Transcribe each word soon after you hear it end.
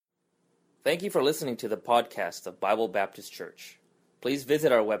Thank you for listening to the podcast of Bible Baptist Church. Please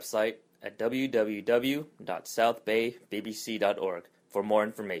visit our website at www.southbaybbc.org for more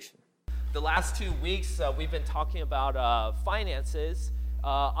information. The last 2 weeks, we've been talking about finances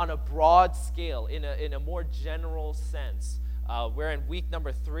on a broad scale, in a more general sense. We're in week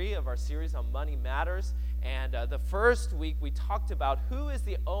number 3 of our series on Money Matters, and the first week we talked about who is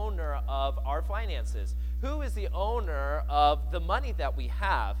the owner of our finances, who is the owner of the money that we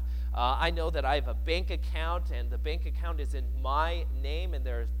have. I know that I have a bank account, and the bank account is in my name, and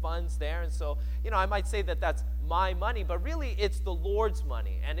there are funds there. And so, I might say that that's my money, but really it's the Lord's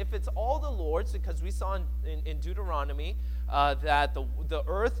money. And if it's all the Lord's, because we saw in Deuteronomy that the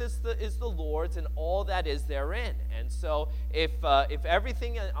earth is the Lord's and all that is therein. And so if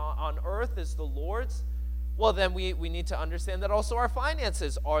everything on earth is the Lord's, well, then we need to understand that also our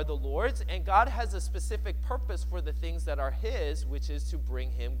finances are the Lord's, and God has a specific purpose for the things that are His, which is to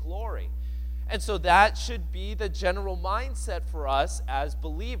bring Him glory. And so that should be the general mindset for us as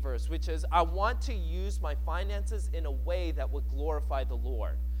believers, which is I want to use my finances in a way that would glorify the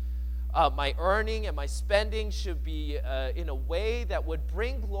Lord. My earning and my spending should be in a way that would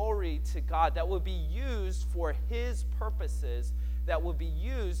bring glory to God, that would be used for His purposes, that would be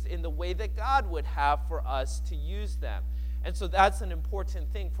used in the way that God would have for us to use them. And so that's an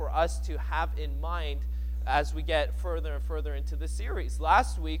important thing for us to have in mind as we get further and further into the series.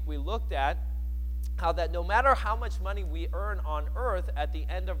 Last week we looked at how that no matter how much money we earn on earth, at the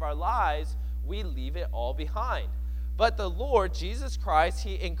end of our lives, we leave it all behind. But the Lord, Jesus Christ,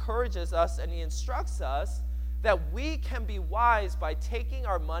 He encourages us and He instructs us that we can be wise by taking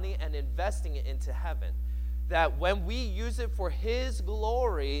our money and investing it into heaven. That when we use it for His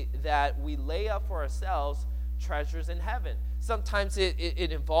glory, that we lay up for ourselves treasures in heaven. Sometimes it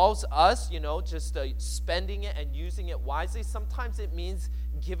involves us, just spending it and using it wisely. Sometimes it means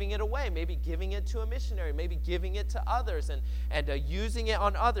giving it away, maybe giving it to a missionary, maybe giving it to others and using it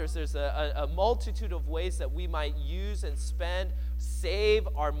on others. There's a multitude of ways that we might use and save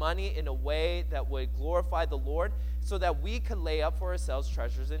our money in a way that would glorify the Lord so that we could lay up for ourselves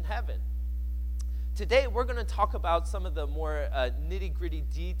treasures in heaven. Today, we're going to talk about some of the more nitty-gritty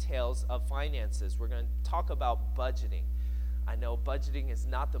details of finances. We're going to talk about budgeting. I know budgeting is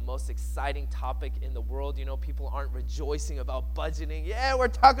not the most exciting topic in the world. People aren't rejoicing about budgeting. Yeah, we're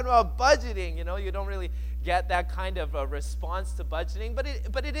talking about budgeting. You don't really get that kind of a response to budgeting, but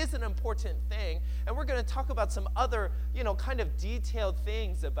it is an important thing. And we're going to talk about some other, kind of detailed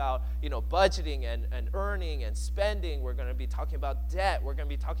things about, budgeting and earning and spending. We're going to be talking about debt. We're going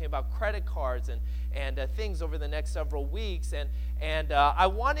to be talking about credit cards and things over the next several weeks. And I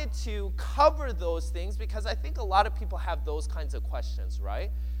wanted to cover those things because I think a lot of people have those kinds of questions,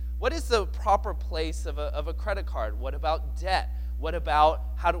 right? What is the proper place of a credit card? What about debt? What about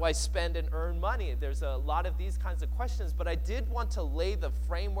how do I spend and earn money? There's a lot of these kinds of questions, but I did want to lay the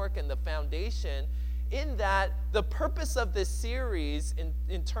framework and the foundation in that the purpose of this series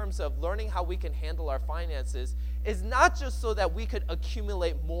in terms of learning how we can handle our finances is not just so that we could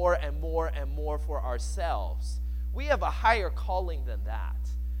accumulate more and more and more for ourselves. We have a higher calling than that.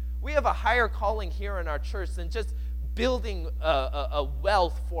 We have a higher calling here in our church than just building a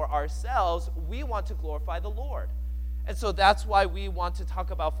wealth for ourselves. We want to glorify the Lord. And so that's why we want to talk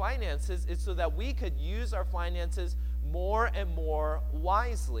about finances, is so that we could use our finances more and more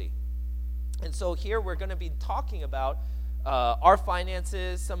wisely. And so here we're going to be talking about our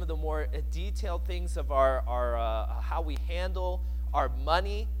finances, some of the more detailed things of our how we handle our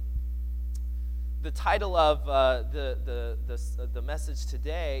money. The title of the message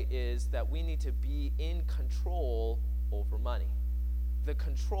today is that we need to be in control over money. The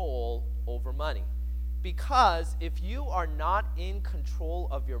control over money. Because if you are not in control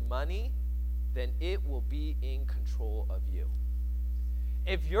of your money, then it will be in control of you.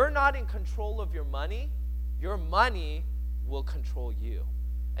 If you're not in control of your money will control you.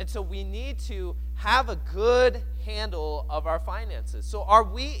 And so we need to have a good handle of our finances. So are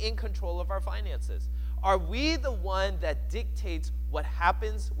we in control of our finances? Are we the one that dictates what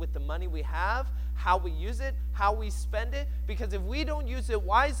happens with the money we have, how we use it, how we spend it? Because if we don't use it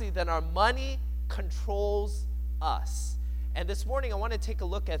wisely, then our money controls us. And this morning I want to take a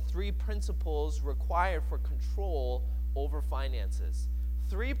look at 3 principles required for control over finances.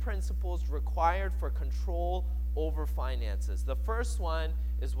 3 principles required for control over finances. The first one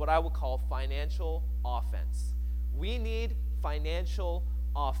is what I would call financial offense. We need financial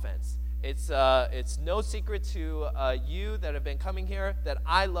offense. It's no secret to you that have been coming here that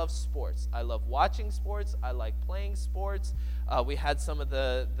I love sports. I love watching sports. I like playing sports. We had some of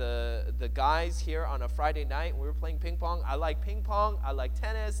the guys here on a Friday night. We were playing ping pong. I like ping pong. I like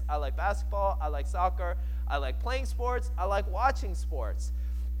tennis. I like basketball. I like soccer. I like playing sports. I like watching sports.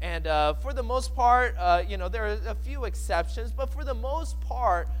 And for the most part, there are a few exceptions, but for the most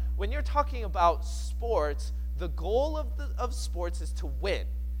part, when you're talking about sports, the goal of sports is to win.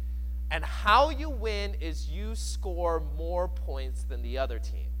 And how you win is you score more points than the other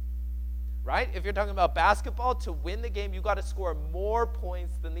team, right? If you're talking about basketball, to win the game, you got to score more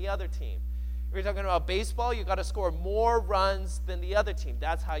points than the other team. If you're talking about baseball, you got to score more runs than the other team.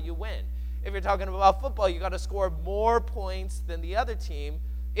 That's how you win. If you're talking about football, you got to score more points than the other team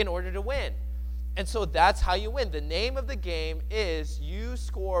in order to win. And so that's how you win. The name of the game is you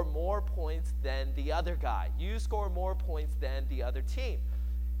score more points than the other guy. You score more points than the other team.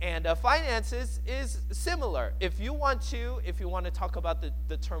 And finances is similar. If you want to talk about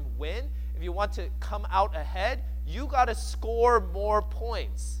the term win, if you want to come out ahead, you got to score more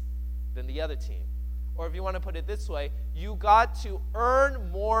points than the other team. Or if you want to put it this way, you got to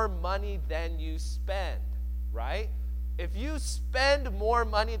earn more money than you spend, right? If you spend more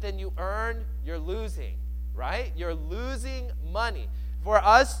money than you earn, you're losing, right? You're losing money. For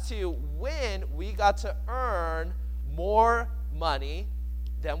us to win, we got to earn more money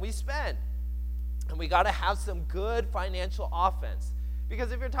than we spend. And we got to have some good financial offense.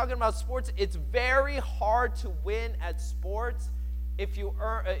 Because if you're talking about sports, it's very hard to win at sports if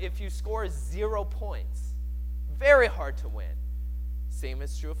you score 0 points. Very hard to win. Same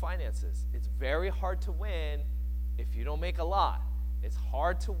is true of finances. It's very hard to win if you don't make a lot. It's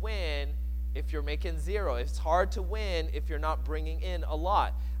hard to win if you're making 0. It's hard to win if you're not bringing in a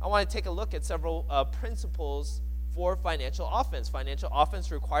lot. I want to take a look at several principles for financial offense. Financial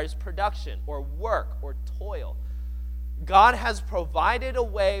offense requires production or work or toil. God has provided a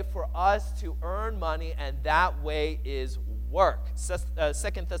way for us to earn money, and that way is work.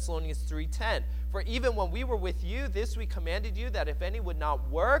 2 Thessalonians 3:10. For even when we were with you, this we commanded you, that if any would not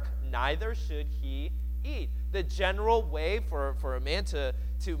work, neither should he eat. The general way for a man to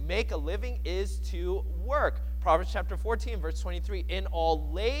make a living is to work. Proverbs chapter 14, verse 23, in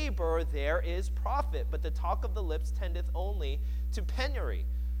all labor there is profit, but the talk of the lips tendeth only to penury.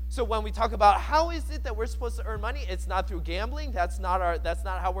 So when we talk about how is it that we're supposed to earn money, it's not through gambling. That's not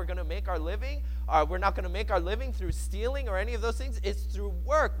how we're going to make our living. We're not going to make our living through stealing or any of those things. It's through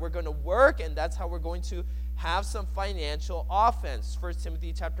work. We're going to work, and that's how we're going to have some financial offense. 1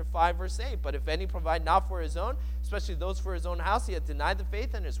 Timothy chapter 5, verse 8. But if any provide not for his own, especially those for his own house, he hath denied the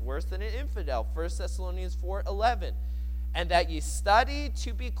faith and is worse than an infidel. 1 Thessalonians 4:11. And that ye study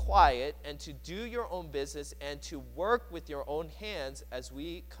to be quiet and to do your own business and to work with your own hands as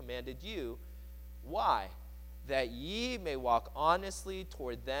we commanded you. Why? That ye may walk honestly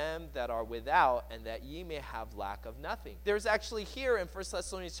toward them that are without, and that ye may have lack of nothing. There's actually here in 1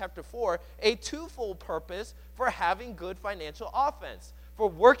 Thessalonians chapter 4 a twofold purpose for having good financial offense, for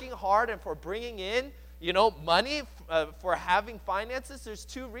working hard and for bringing in money, for having finances. There's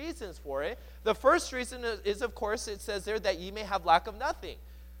two reasons for it. The first reason is, of course, it says there that ye may have lack of nothing.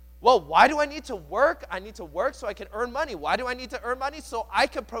 Well, why do I need to work? I need to work so I can earn money. Why do I need to earn money? So I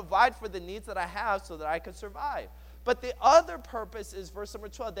can provide for the needs that I have so that I can survive. But the other purpose is verse number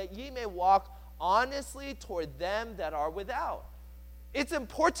 12, that ye may walk honestly toward them that are without. It's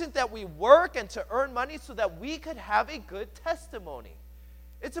important that we work and to earn money so that we could have a good testimony.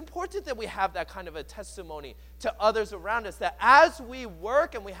 It's important that we have that kind of a testimony to others around us, that as we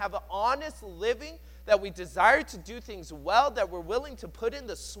work and we have an honest living, that we desire to do things well, that we're willing to put in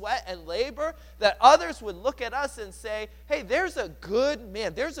the sweat and labor, that others would look at us and say, hey, there's a good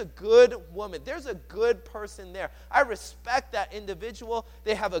man, there's a good woman, there's a good person there. I respect that individual.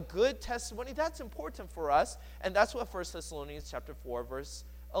 They have a good testimony. That's important for us, and that's what 1 Thessalonians chapter 4, verse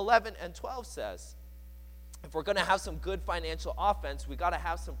 11 and 12 says. If we're going to have some good financial offense, we got to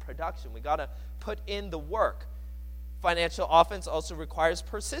have some production. We got to put in the work. Financial offense also requires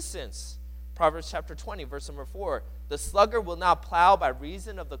persistence. Proverbs chapter 20, verse number 4. The sluggard will not plow by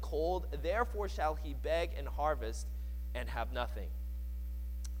reason of the cold, therefore shall he beg and harvest and have nothing.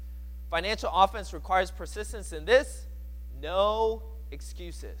 Financial offense requires persistence in this. No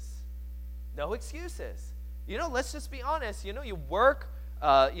excuses. No excuses. Let's just be honest. You work.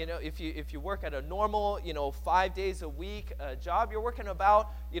 If you work at a normal, 5 days a week job, you're working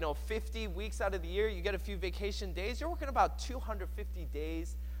about, 50 weeks out of the year. You get a few vacation days. You're working about 250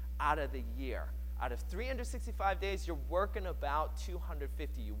 days out of the year. Out of 365 days, you're working about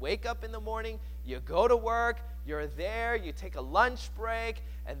 250. You wake up in the morning, you go to work, you're there, you take a lunch break,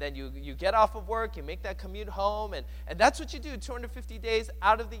 and then you get off of work, you make that commute home, and that's what you do 250 days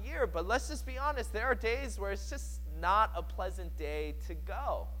out of the year. But let's just be honest, there are days where it's just not a pleasant day to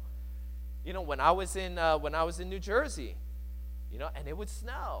go. You know, when I was in New Jersey, you know, and it would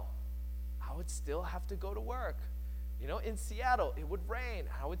snow, I would still have to go to work. You know, in Seattle, it would rain.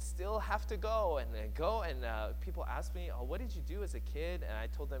 I would still have to go and people ask me, oh, what did you do as a kid? And I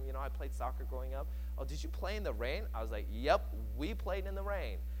told them, you know, I played soccer growing up. Oh, did you play in the rain? I was like, yep, we played in the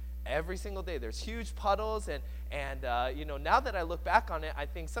rain every single day. There's huge puddles, and you know, now that I look back on it, I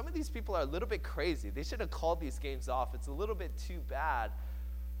think some of these people are a little bit crazy. They should have called these games off. It's a little bit too bad.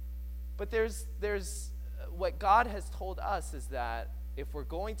 But there's what God has told us is that if we're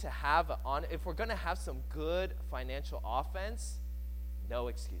going to have some good financial offense, no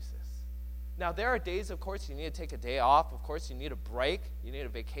excuses. Now, there are days, of course, you need to take a day off. Of course, you need a break. You need a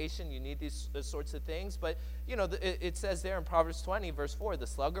vacation. You need these sorts of things. But, you know, it says there in Proverbs 20, verse 4, the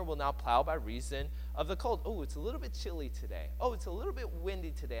sluggard will now plow by reason of the cold. Oh, it's a little bit chilly today. Oh, it's a little bit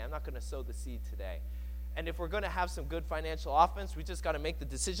windy today. I'm not going to sow the seed today. And if we're going to have some good financial offense, we just got to make the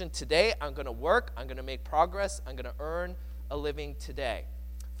decision today. I'm going to work. I'm going to make progress. I'm going to earn a living today.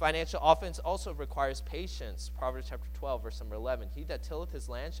 Financial offense also requires patience. Proverbs chapter 12, verse number 11. He that tilleth his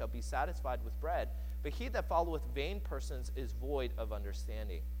land shall be satisfied with bread, but he that followeth vain persons is void of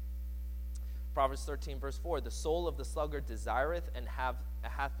understanding. Proverbs 13, verse 4. The soul of the sluggard desireth and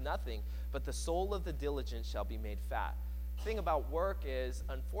hath nothing, but the soul of the diligent shall be made fat. The thing about work is,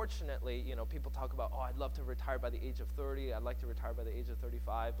 unfortunately, you know, people talk about, oh, I'd love to retire by the age of 30. I'd like to retire by the age of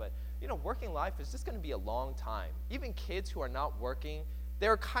 35. But, you know, working life is just going to be a long time. Even kids who are not working,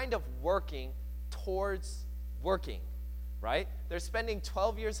 they're kind of working towards working, right? They're spending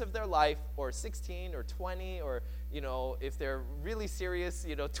 12 years of their life, or 16 or 20, or, you know, if they're really serious,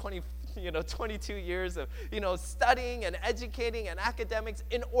 22 years of, studying and educating and academics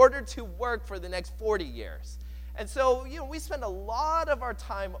in order to work for the next 40 years. And so, we spend a lot of our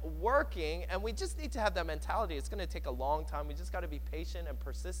time working, and we just need to have that mentality. It's going to take a long time. We just got to be patient and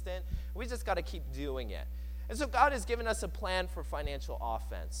persistent. We just got to keep doing it. And so God has given us a plan for financial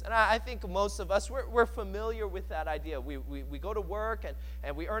offense. And I think most of us, we're familiar with that idea. We go to work,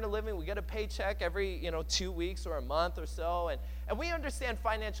 and we earn a living. We get a paycheck every 2 weeks or a month or so. And we understand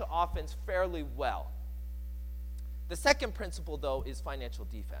financial offense fairly well. The second principle, though, is financial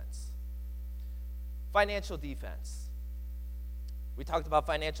defense. Financial defense. We talked about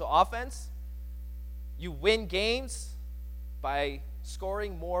financial offense. You win games by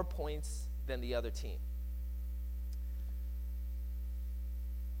scoring more points than the other team.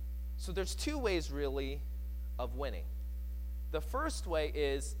 So there's two ways, really, of winning. The first way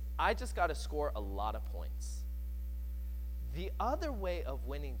is I just got to score a lot of points. The other way of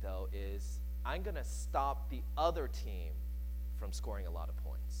winning, though, is I'm going to stop the other team from scoring a lot of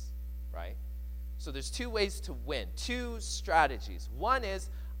points, right? So there's two ways to win, two strategies. One is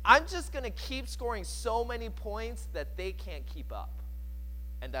I'm just going to keep scoring so many points that they can't keep up,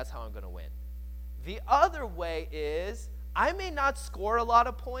 and that's how I'm going to win. The other way is I may not score a lot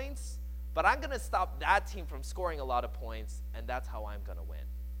of points, but I'm going to stop that team from scoring a lot of points, and that's how I'm going to win.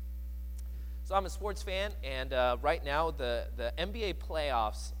 So I'm a sports fan, and right now the NBA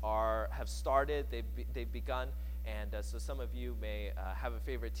playoffs have started. They've begun, and so some of you may have a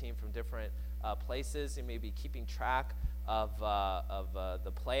favorite team from different places. You may be keeping track of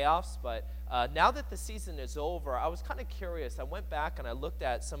the playoffs. But now that the season is over, I was kind of curious. I went back and I looked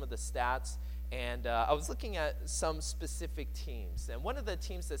at some of the stats, and I was looking at some specific teams. And one of the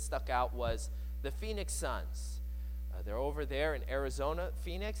teams that stuck out was the Phoenix Suns. They're over there in Arizona.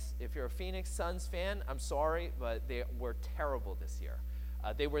 Phoenix, if you're a Phoenix Suns fan, I'm sorry, but they were terrible this year.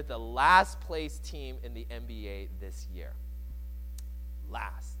 They were the last place team in the NBA this year.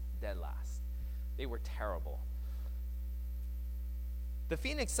 Dead last. They were terrible. The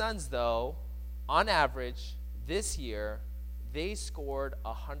Phoenix Suns, though, on average, this year, they scored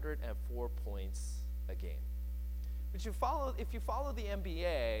 104 points a game. But if you follow the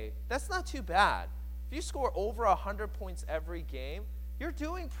NBA, that's not too bad. If you score over 100 points every game, you're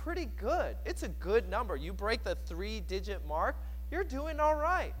doing pretty good. It's a good number. You break the 3-digit mark, you're doing all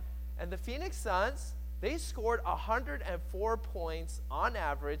right. And the Phoenix Suns, they scored 104 points on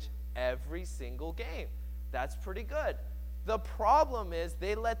average every single game. That's pretty good. The problem is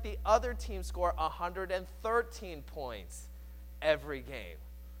they let the other team score 113 points every game.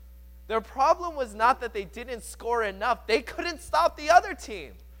 Their problem was not that they didn't score enough. They couldn't stop the other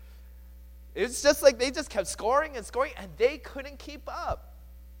team. It's just like they just kept scoring and scoring, and they couldn't keep up.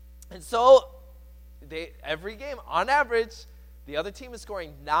 And so every game, on average, the other team is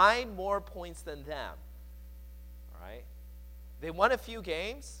scoring 9 more points than them. All right? They won a few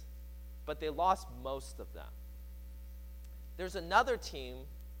games, but they lost most of them. There's another team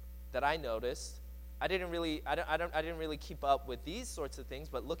that I noticed. I didn't really keep up with these sorts of things,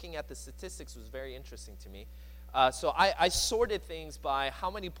 but looking at the statistics was very interesting to me. So I sorted things by how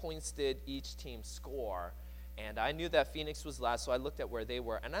many points did each team score, and I knew that Phoenix was last, so I looked at where they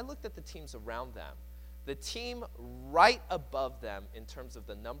were, and I looked at the teams around them. The team right above them in terms of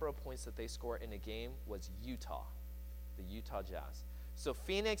the number of points that they score in a game was Utah, the Utah Jazz. So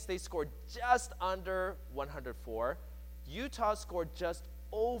Phoenix, they scored just under 104. Utah scored just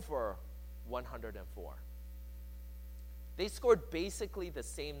over 104. They scored basically the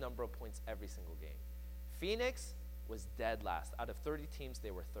same number of points every single game. Phoenix was dead last. Out of 30 teams,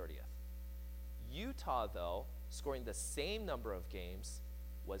 they were 30th. Utah, though, scoring the same number of games,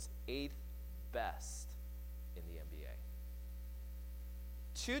 was 8th best in the NBA.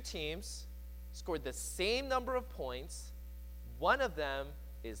 2 teams scored the same number of points. One of them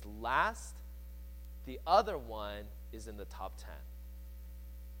is last. The other one is in the top 10.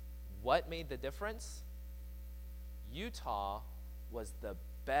 What made the difference? Utah was the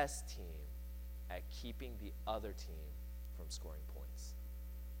best team at keeping the other team from scoring points.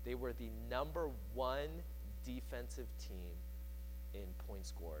 They were the number 1 defensive team in points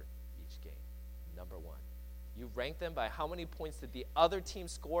scored each game. Number 1. You rank them by how many points did the other team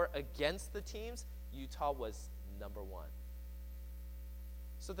score against the teams. Utah was number 1.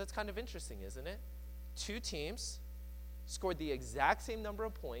 So that's kind of interesting, isn't it? 2 teams scored the exact same number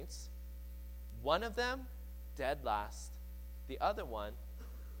of points. One of them, dead last. The other one,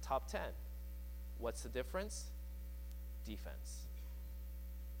 top 10. What's the difference? Defense.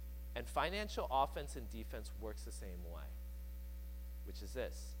 And financial offense and defense works the same way, which is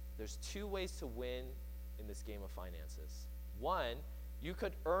this. There's 2 ways to win in this game of finances. One, you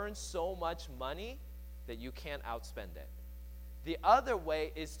could earn so much money that you can't outspend it. The other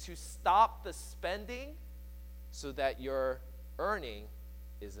way is to stop the spending so that your earning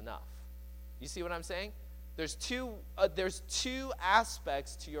is enough. You see what I'm saying? There's two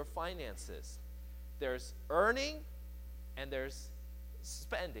aspects to your finances. There's earning and there's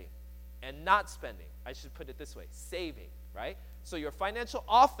spending. And not spending. I should put it this way, saving, right? So your financial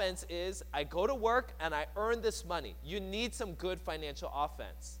offense is, I go to work and I earn this money. You need some good financial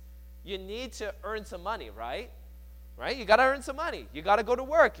offense. You need to earn some money, right? Right? You got to earn some money. You got to go to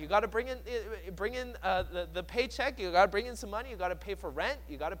work. You got to bring in the paycheck. You got to bring in some money. You got to pay for rent.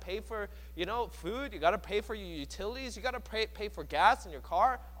 You got to pay for, food. You got to pay for your utilities. You got to pay for gas in your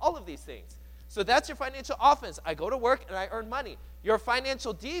car. All of these things. So that's your financial offense. I go to work and I earn money. Your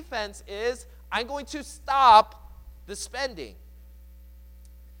financial defense is, I'm going to stop the spending.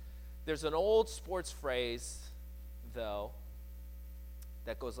 There's an old sports phrase, though,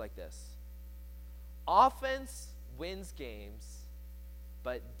 that goes like this. Offense wins games,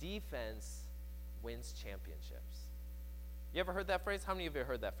 but defense wins championships. You ever heard that phrase? How many of you have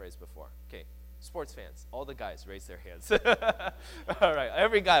heard that phrase before? Okay, sports fans, all the guys raise their hands. All right,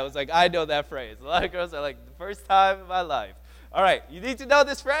 every guy was like, I know that phrase. A lot of girls are like, the first time in my life. All right, you need to know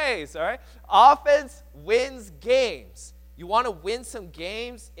this phrase, all right? Offense wins games. You want to win some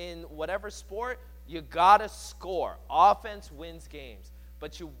games in whatever sport, you got to score. Offense wins games.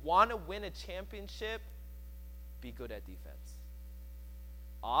 But you want to win a championship, be good at defense.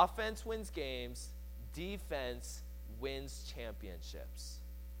 Offense wins games, defense wins championships.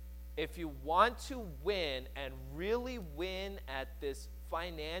 If you want to win and really win at this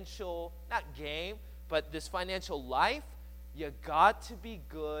financial, not game, but this financial life, you got to be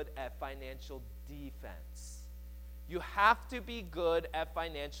good at financial defense. You have to be good at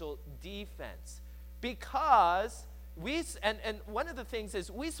financial defense because and one of the things is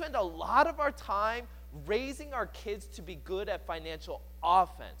we spend a lot of our time raising our kids to be good at financial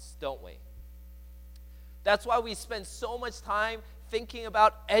offense, don't we? That's why we spend so much time thinking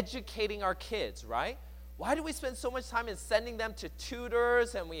about educating our kids, right? Why do we spend so much time in sending them to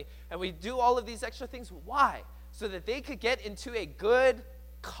tutors and we do all of these extra things? Why? So that they could get into a good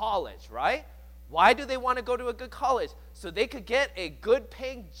college, right? Why do they want to go to a good college? So they could get a good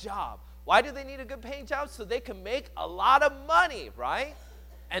paying job. Why do they need a good paying job? So they can make a lot of money, right?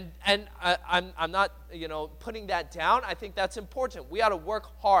 And I'm not, putting that down. I think that's important. We ought to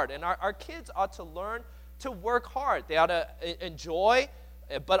work hard. And our kids ought to learn to work hard. They ought to enjoy,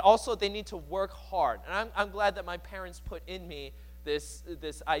 but also they need to work hard. And I'm glad that my parents put in me this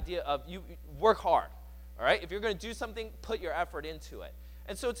idea of you work hard, all right? If you're going to do something, put your effort into it.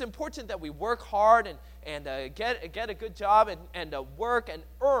 And so it's important that we work hard and get a good job and work and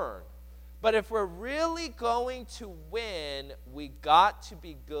earn. But if we're really going to win, we got to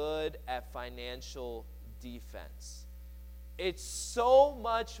be good at financial defense. It's so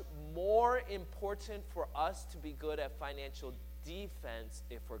much more important for us to be good at financial defense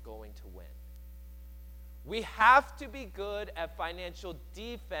if we're going to win. We have to be good at financial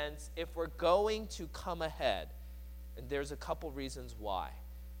defense if we're going to come ahead. And there's a couple reasons why.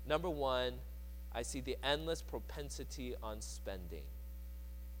 Number one, I see the endless propensity on spending.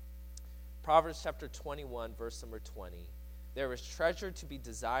 Proverbs chapter 21, verse number 20. There is treasure to be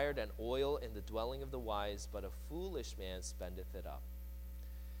desired and oil in the dwelling of the wise, but a foolish man spendeth it up.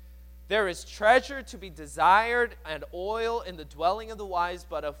 There is treasure to be desired and oil in the dwelling of the wise,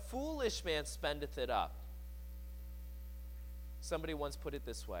 but a foolish man spendeth it up. Somebody once put it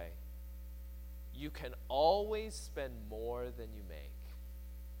this way: you can always spend more than you make.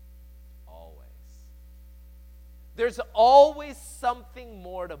 Always. There's always something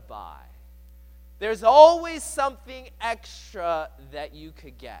more to buy. There's always something extra that you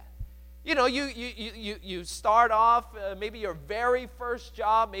could get. You know, you start off, maybe your very first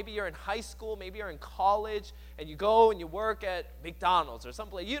job, maybe you're in high school, maybe you're in college, and you go and you work at McDonald's or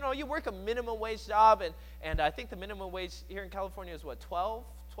someplace. You know, you work a minimum wage job, and I think the minimum wage here in California is what,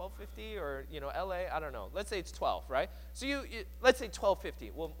 $12.50, or, you know, LA, I don't know. Let's say it's 12, right? So let's say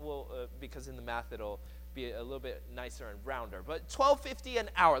 $12.50. We'll because in the math it'll be a little bit nicer and rounder. But $12.50 an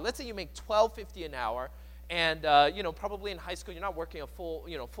hour. Let's say you make $12.50 an hour. And, you know, probably in high school, you're not working a full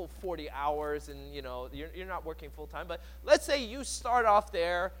 40 hours, and, you know, you're not working full time. But let's say you start off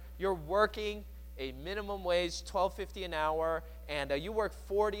there, you're working a minimum wage, $12.50 an hour, and you work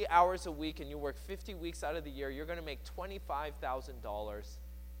 40 hours a week, and you work 50 weeks out of the year. You're going to make $25,000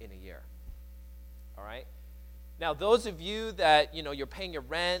 in a year. All right? Now, those of you that, you know, you're paying your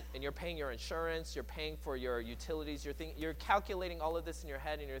rent, and you're paying your insurance, you're paying for your utilities, you're calculating all of this in your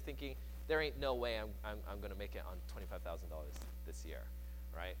head, and you're thinking, there ain't no way I'm going to make it on $25,000 this year,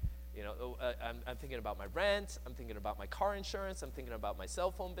 right? You know, I'm thinking about my rent. I'm thinking about my car insurance. I'm thinking about my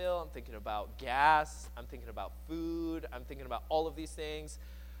cell phone bill. I'm thinking about gas. I'm thinking about food. I'm thinking about all of these things.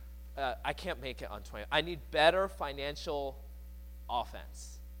 I can't make it on 20. I need better financial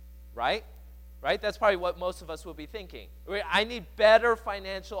offense, right? Right? That's probably what most of us will be thinking. I need better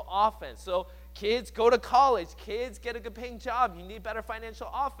financial offense. So kids go to college. Kids get a good paying job. You need better financial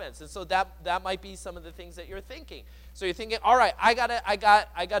offense. And so that might be some of the things that you're thinking. So you're thinking, all right, I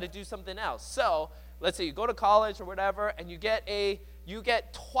gotta do something else. So let's say you go to college or whatever, and you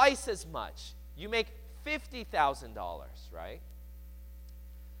get twice as much. You make $50,000, right?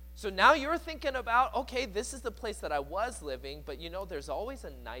 So now you're thinking about, okay, this is the place that I was living, but, you know, there's always a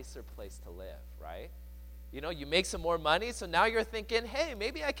nicer place to live, right? You know, you make some more money, so now you're thinking, hey,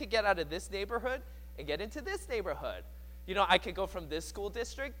 maybe I could get out of this neighborhood and get into this neighborhood. You know, I could go from this school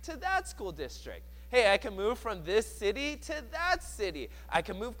district to that school district. Hey, I can move from this city to that city. I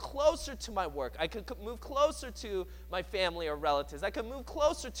can move closer to my work. I could move closer to my family or relatives. I could move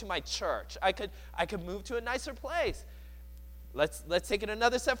closer to my church. I could move to a nicer place. Let's take it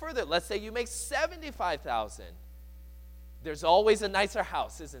another step further. Let's say you make $75,000. There's always a nicer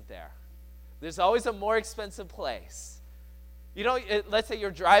house, isn't there? There's always a more expensive place. You know, let's say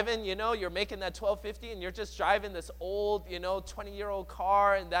you're driving, you know, you're making that $12.50, and you're just driving this old, you know, 20-year-old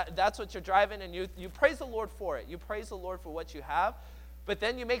car, and that's what you're driving, and you praise the Lord for it. You praise the Lord for what you have. But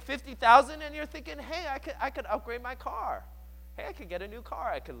then you make $50,000, and you're thinking, hey, I could upgrade my car. Hey, I could get a new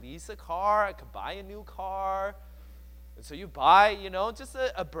car. I could lease a car. I could buy a new car. And so you buy, you know, just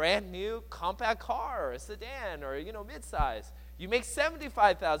a brand new compact car or a sedan or, you know, midsize. You make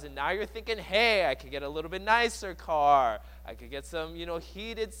 $75,000. Now you're thinking, hey, I could get a little bit nicer car. I could get some, you know,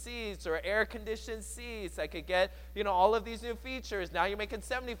 heated seats or air-conditioned seats. I could get, you know, all of these new features. Now you're making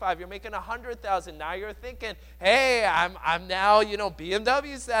 $75,000. You're making $100,000. Now you're thinking, hey, I'm now, you know,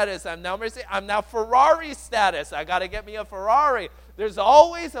 BMW status. I'm now Ferrari status. I got to get me a Ferrari. There's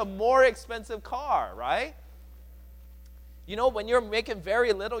always a more expensive car, right? You know, when you're making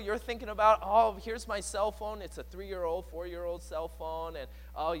very little, you're thinking about, oh, here's my cell phone. It's a 3-year-old, 4-year-old cell phone, and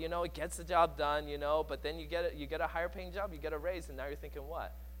oh, you know, it gets the job done, you know. But then you get a higher paying job, you get a raise, and now you're thinking,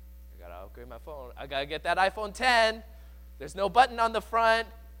 what? I gotta upgrade my phone. I gotta get that iPhone 10. There's no button on the front.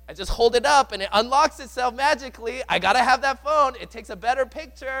 I just hold it up, and it unlocks itself magically. I gotta have that phone. It takes a better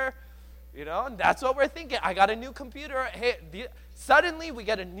picture. You know, and that's what we're thinking. I got a new computer. Hey, suddenly we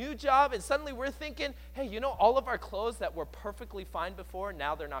get a new job, and suddenly we're thinking, hey, you know, all of our clothes that were perfectly fine before,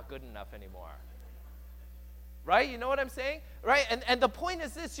 now they're not good enough anymore. Right? You know what I'm saying? Right? And the point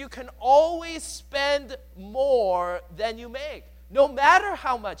is this: you can always spend more than you make, no matter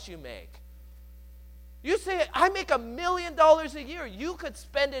how much you make. You say, I make $1 million a year. You could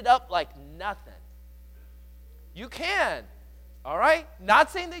spend it up like nothing. You can, all right?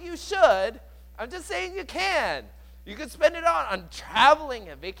 Not saying that you should. I'm just saying you can. You can spend it on traveling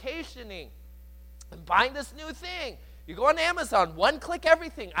and vacationing and buying this new thing. You go on Amazon, one-click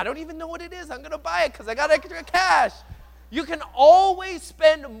everything. I don't even know what it is. I'm going to buy it because I got extra cash. You can always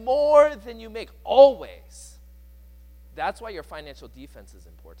spend more than you make, always. That's why your financial defense is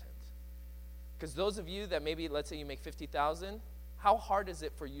important. Because those of you that maybe, let's say you make $50,000, how hard is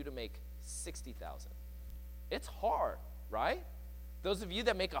it for you to make $60,000? It's hard, right? Those of you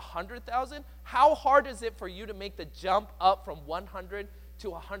that make $100,000, how hard is it for you to make the jump up from 100 to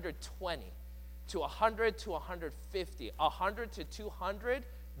 120, to 100 to 150, 100 to 200?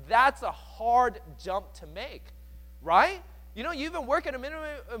 That's a hard jump to make, right? You know, you even work at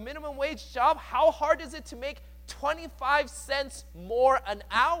a minimum wage job. How hard is it to make 25 cents more an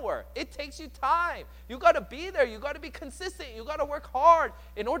hour? It takes you time. You got to be there. You got to be consistent. You got to work hard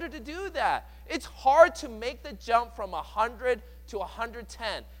in order to do that. It's hard to make the jump from 100 to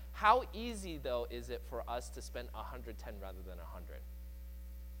 110. How easy, though, is it for us to spend 110 rather than 100?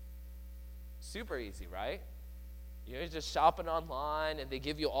 Super easy, right? You're just shopping online, and they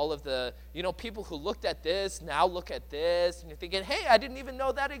give you all of the, people who looked at this, now look at this, and you're thinking, hey, I didn't even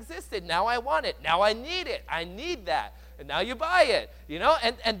know that existed. Now I want it. Now I need it. I need that. And now you buy it,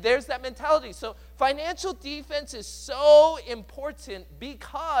 and there's that mentality. So financial defense is so important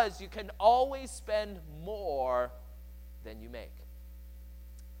because you can always spend more than you make.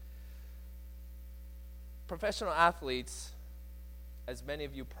 Professional athletes, as many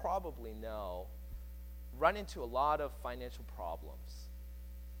of you probably know, run into a lot of financial problems.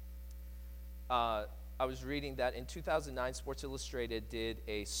 I was reading that in 2009, Sports Illustrated did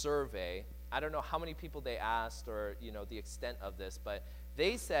a survey. I don't know how many people they asked or, the extent of this, but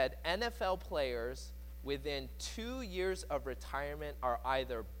they said NFL players within 2 years of retirement are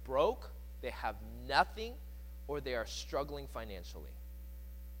either broke, they have nothing, or they are struggling financially.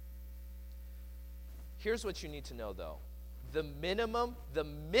 Here's what you need to know, though. The minimum,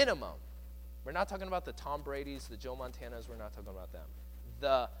 we're not talking about the Tom Brady's, the Joe Montanas, we're not talking about them.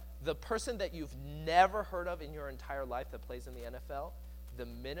 The person that you've never heard of in your entire life that plays in the NFL, the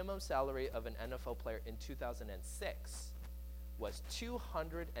minimum salary of an NFL player in 2006 was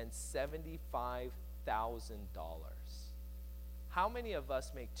 $275,000. How many of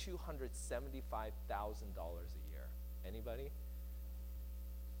us make $275,000 a year? Anybody?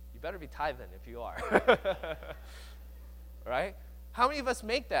 You better be tithing if you are. Right? How many of us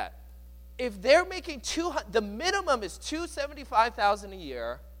make that? If they're making the minimum is $275,000 a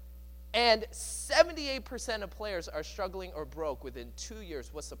year, and 78% of players are struggling or broke within 2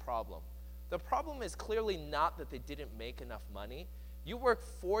 years, what's the problem? The problem is clearly not that they didn't make enough money. You work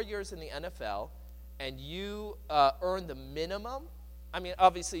 4 years in the NFL, and you earn the minimum. I mean,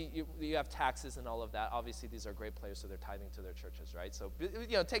 obviously, you have taxes and all of that. Obviously, these are great players, so they're tithing to their churches, right? So,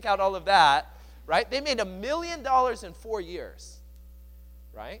 take out all of that, right? They made $1 million in 4 years,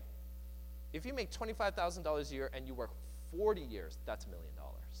 right? If you make $25,000 a year and you work 40 years, that's $1 million.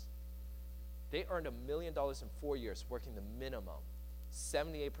 They earned $1 million in 4 years working the minimum.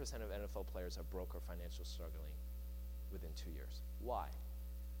 78% of NFL players are broke or financially struggling within 2 years. Why?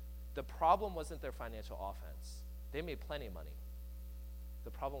 The problem wasn't their financial offense. They made plenty of money.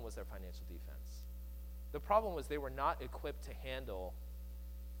 The problem was their financial defense. The problem was they were not equipped to handle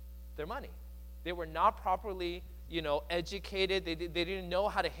their money. They were not properly, educated. They didn't know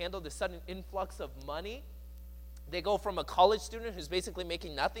how to handle the sudden influx of money. They go from a college student who's basically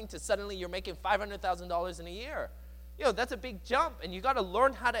making nothing to suddenly you're making $500,000 in a year. That's a big jump, and you got to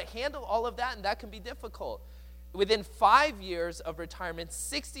learn how to handle all of that, and that can be difficult. Within 5 years of retirement,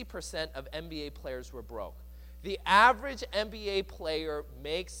 60% of NBA players were broke. The average NBA player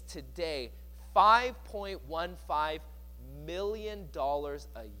makes today $5.15 million a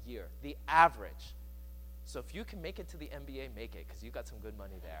year. The average. So if you can make it to the NBA, make it, because you got some good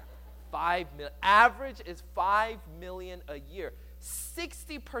money there. Average is $5 million a year.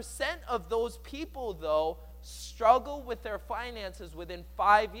 60% of those people, though, struggle with their finances within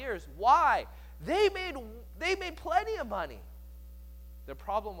 5 years. Why? They made plenty of money. The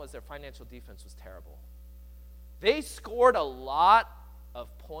problem was their financial defense was terrible. They scored a lot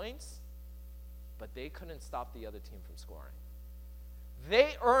of points, but they couldn't stop the other team from scoring.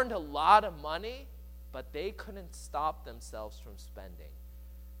 They earned a lot of money, but they couldn't stop themselves from spending.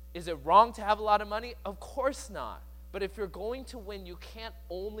 Is it wrong to have a lot of money? Of course not. But if you're going to win, you can't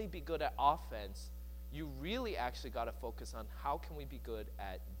only be good at offense. You really actually got to focus on how can we be good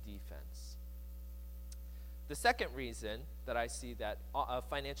at defense. The second reason that I see that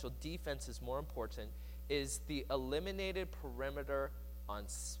financial defense is more important is the eliminated perimeter on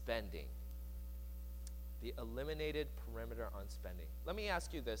spending. The eliminated perimeter on spending. Let me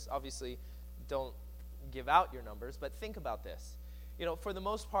ask you this. Obviously, don't give out your numbers, but think about this. For the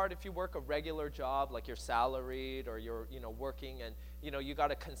most part, if you work a regular job, like you're salaried or you're, working and, you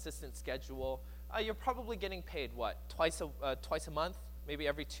got a consistent schedule, you're probably getting paid, what, twice a month, maybe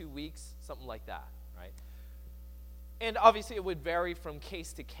every 2 weeks, something like that, right? And obviously, it would vary from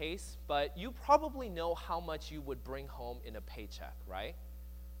case to case, but you probably know how much you would bring home in a paycheck, right?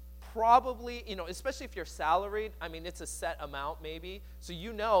 Probably, especially if you're salaried, it's a set amount maybe. So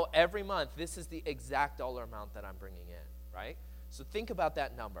every month, this is the exact dollar amount that I'm bringing in, right? So think about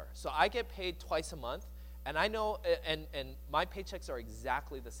that number. So I get paid twice a month, and I know, and my paychecks are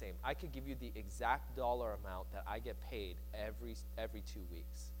exactly the same. I could give you the exact dollar amount that I get paid every 2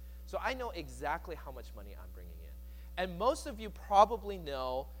 weeks. So I know exactly how much money I'm bringing in. And most of you probably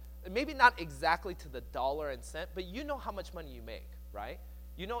know, maybe not exactly to the dollar and cent, but you know how much money you make, right?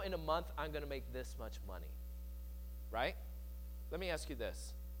 In a month, I'm going to make this much money, right? Let me ask you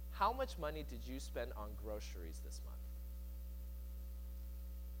this. How much money did you spend on groceries this month?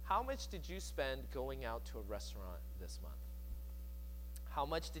 How much did you spend going out to a restaurant this month? How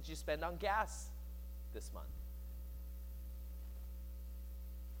much did you spend on gas this month?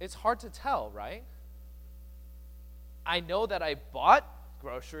 It's hard to tell, right? I know that I bought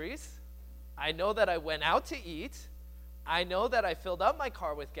groceries. I know that I went out to eat. I know that I filled up my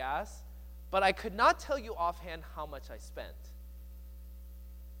car with gas, but I could not tell you offhand how much I spent.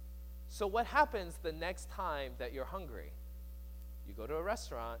 So what happens the next time that you're hungry? You go to a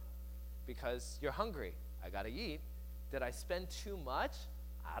restaurant because you're hungry. I got to eat. Did I spend too much?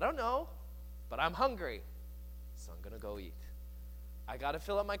 I don't know, but I'm hungry, so I'm going to go eat. I got to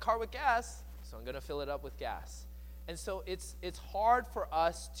fill up my car with gas, so I'm going to fill it up with gas. And so it's hard for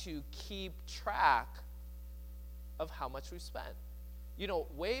us to keep track of how much we spent.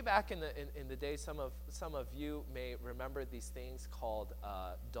 Way back in the day, some of you may remember these things called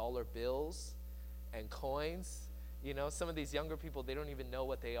dollar bills and coins. Some of these younger people, they don't even know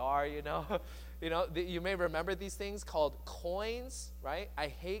what they are, You may remember these things called coins, right? I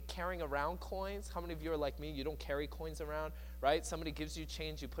hate carrying around coins. How many of you are like me? You don't carry coins around, right? Somebody gives you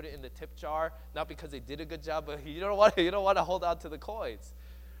change, you put it in the tip jar, not because they did a good job, but you don't want to hold on to the coins,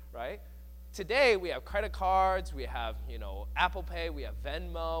 right? Today, we have credit cards, we have, Apple Pay, we have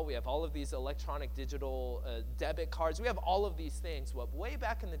Venmo, we have all of these electronic digital debit cards. We have all of these things. Well, way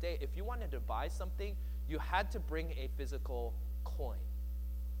back in the day, if you wanted to buy something, you had to bring a physical coin.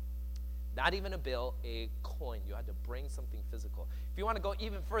 Not even a bill, a coin. You had to bring something physical. If you want to go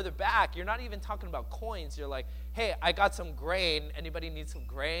even further back, you're not even talking about coins. You're like, hey, I got some grain. Anybody need some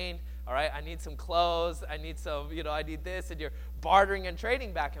grain? All right, I need some clothes. I need some, I need this. And you're bartering and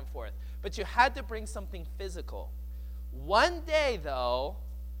trading back and forth. But you had to bring something physical. One day, though,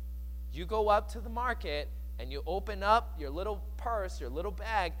 you go up to the market and you open up your little purse, your little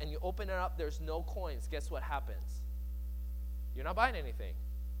bag, and you open it up, there's no coins. Guess what happens? You're not buying anything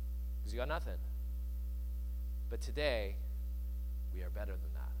because you got nothing. But today, we are better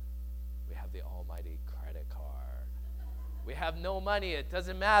than that. We have the almighty credit card. We have no money. It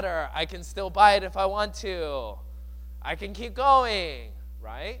doesn't matter. I can still buy it if I want to. I can keep going,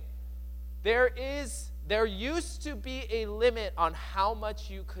 right? There used to be a limit on how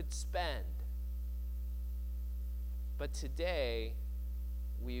much you could spend. But today,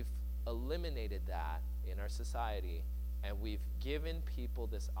 we've eliminated that in our society, and we've given people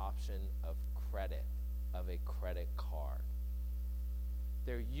this option of credit, of a credit card.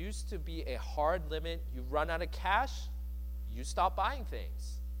 There used to be a hard limit. You run out of cash, you stop buying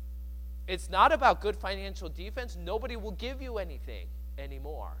things. It's not about good financial defense. Nobody will give you anything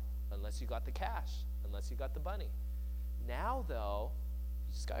anymore unless you got the cash, unless you got the money. Now, though,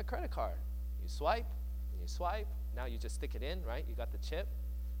 you just got a credit card. You swipe, and you swipe. Now you just stick it in, right? You got the chip.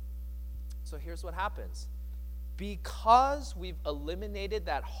 So here's what happens. Because we've eliminated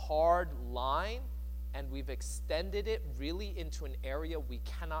that hard line and we've extended it really into an area we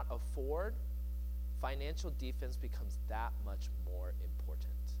cannot afford, financial defense becomes that much more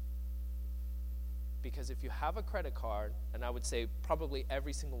important. Because if you have a credit card, and I would say probably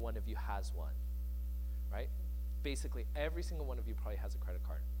every single one of you has one, right? Basically, every single one of you probably has a credit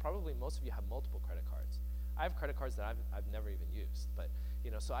card. Probably most of you have multiple credit cards. I have credit cards that I've never even used. But,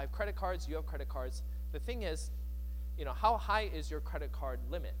 so I have credit cards, you have credit cards. The thing is, how high is your credit card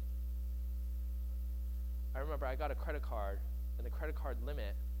limit? I remember I got a credit card, and the credit card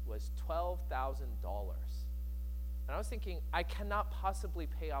limit was $12,000. And I was thinking, I cannot possibly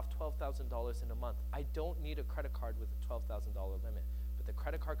pay off $12,000 in a month. I don't need a credit card with a $12,000 limit. But the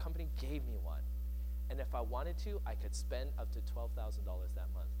credit card company gave me one. And if I wanted to, I could spend up to $12,000 that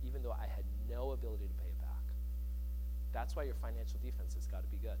month, even though I had no ability to pay it back. That's why your financial defense has got to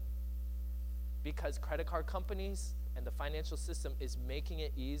be good. Because credit card companies and the financial system is making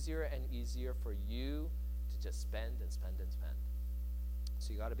it easier and easier for you to just spend and spend and spend.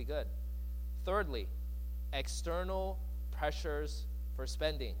 So you got to be good. Thirdly, external pressures for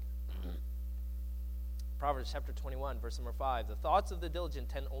spending. Proverbs chapter 21, verse number 5. The thoughts of the diligent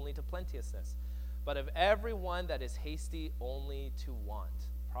tend only to plenteousness, but of everyone that is hasty only to want.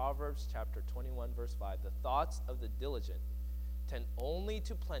 Proverbs chapter 21, verse 5. The thoughts of the diligent tend only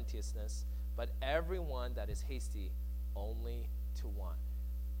to plenteousness, but everyone that is hasty only to want.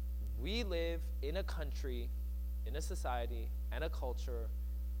 We live in a country, in a society, and a culture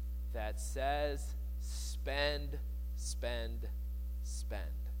that says spend, spend, spend.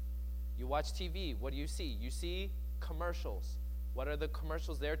 You watch TV, what do you see? You see commercials. What are the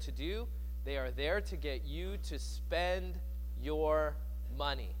commercials there to do? They are there to get you to spend your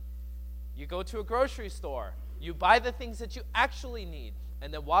money. You go to a grocery store, you buy the things that you actually need,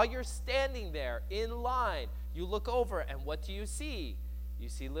 and then while you're standing there in line, you look over, and what do you see? You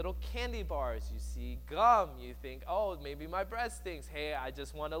see little candy bars, you see gum, you think, oh, maybe my breath stinks. Hey, I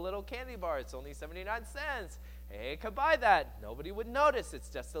just want a little candy bar, it's only 79 cents. Hey, I could buy that. Nobody would notice, it's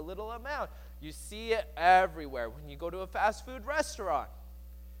just a little amount. You see it everywhere. When you go to a fast food restaurant,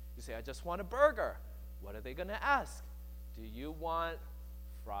 you say, I just want a burger. What are they going to ask? Do you want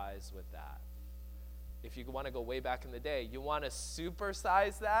fries with that? If you want to go way back in the day, you want to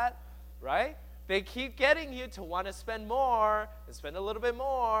supersize that, right? They keep getting you to want to spend more and spend a little bit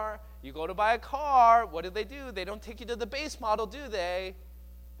more. You go to buy a car, what do? They don't take you to the base model, do they?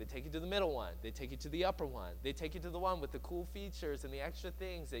 They take you to the middle one. They take you to the upper one. They take you to the one with the cool features and the extra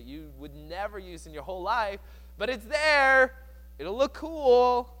things that you would never use in your whole life, but it's there. It'll look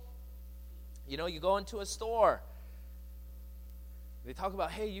cool. You know, you go into a store. They talk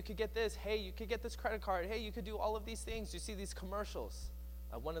about, hey, you could get this. Hey, you could get this credit card. Hey, you could do all of these things. You see these commercials.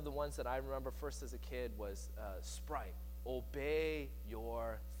 One of the ones that I remember first as a kid was Sprite. Obey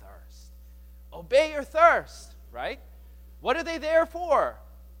your thirst. Obey your thirst, right? What are they there for?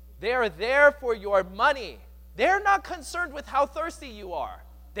 They are there for your money. They're not concerned with how thirsty you are.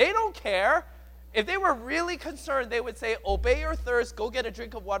 They don't care. If they were really concerned, they would say, obey your thirst, go get a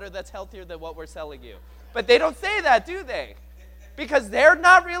drink of water that's healthier than what we're selling you. But they don't say that, do they? Because they're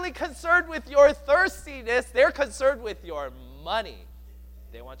not really concerned with your thirstiness. They're concerned with your money.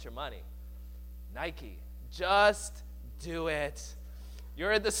 They want your money. Nike, just do it.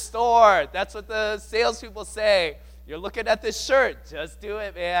 You're in the store. That's what the salespeople say. You're looking at this shirt. Just do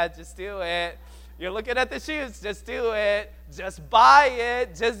it, man. Just do it. You're looking at the shoes. Just do it. Just buy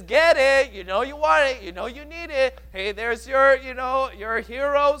it. Just get it. You know you want it. You know you need it. Hey, there's your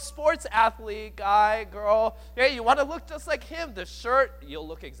hero sports athlete guy, girl. Hey, you want to look just like him. The shirt, you'll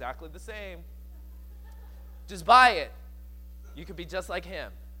look exactly the same. Just buy it. You could be just like him.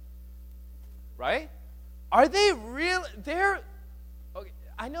 Right? Are they real? Okay,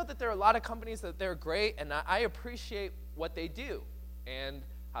 I know that there are a lot of companies that they're great, and I appreciate what they do and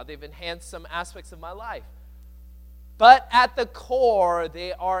how they've enhanced some aspects of my life. But at the core,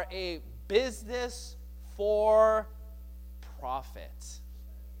 they are a business for profit.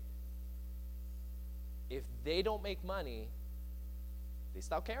 If they don't make money, they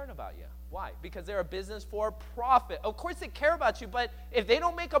stop caring about you. Why? Because they're a business for profit. Of course they care about you, but if they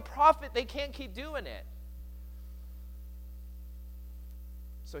don't make a profit, they can't keep doing it.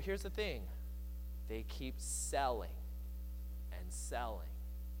 So here's the thing. They keep selling and selling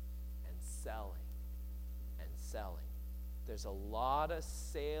and selling and selling. There's a lot of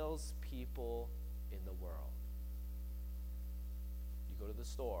salespeople in the world. You go to the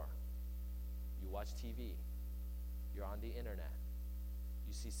store. You watch TV. You're on the internet.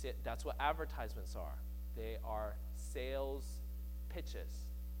 You see, that's what advertisements are. They are sales pitches.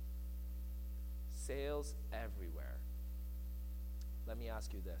 Sales everywhere. Let me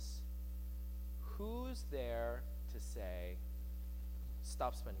ask you this. Who's there to say,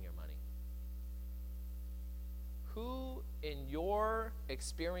 stop spending your money? Who in your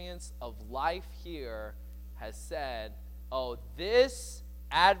experience of life here has said, oh, this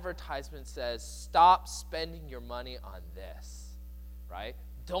advertisement says stop spending your money on this, right?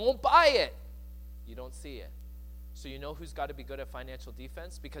 Don't buy it. You don't see it. So you know who's got to be good at financial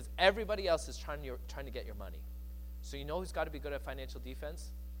defense? Because everybody else is trying to get your money. So you know who's got to be good at financial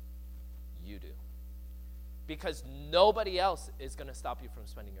defense? You do. Because nobody else is going to stop you from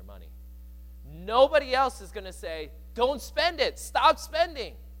spending your money. Nobody else is going to say, don't spend it. Stop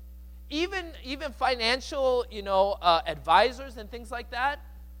spending. Even financial, advisors and things like that,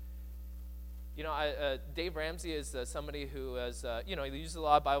 Dave Ramsey is somebody who has, he uses a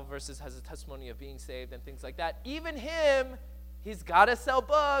lot of Bible verses, has a testimony of being saved and things like that. Even him, he's got to sell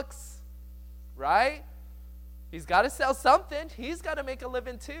books, right? He's got to sell something. He's got to make a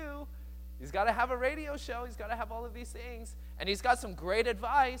living too. He's got to have a radio show. He's got to have all of these things. And he's got some great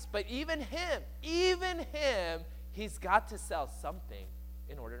advice. But even him, he's got to sell something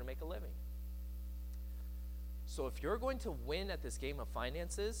in order to make a living. So if you're going to win at this game of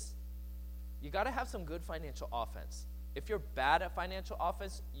finances, you got to have some good financial offense. If you're bad at financial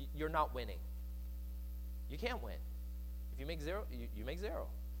offense, you're not winning. You can't win. If you make zero, you make zero.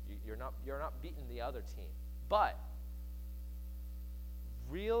 You're not beating the other team. But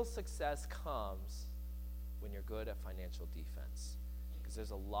real success comes when you're good at financial defense. Because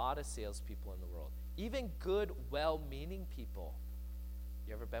there's a lot of salespeople in the world. Even good, well-meaning people.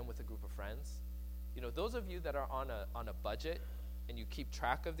 You ever been with a group of friends? Those of you that are on a budget and you keep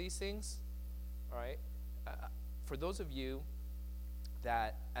track of these things, all right? For those of you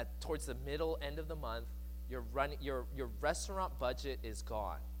that towards the middle end of the month, your restaurant budget is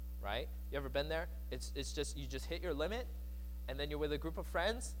gone, right? You ever been there? It's just you just hit your limit, and then you're with a group of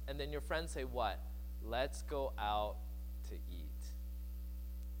friends, and then your friends say, "What? Let's go out to eat."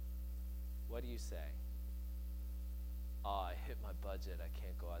 What do you say? "Oh, I hit my budget. I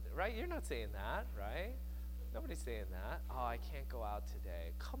can't go out there." Right? You're not saying that, right? Nobody's saying that. "Oh, I can't go out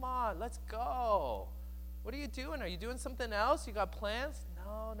today." Come on, let's go. What are you doing? Are you doing something else? You got plans?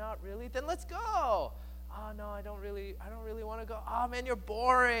 No, not really. Then let's go. "Oh, no, I don't really want to go." "Oh, man, you're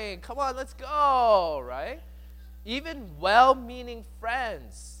boring. Come on, let's go," right? Even well-meaning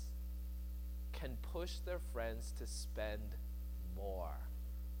friends can push their friends to spend more,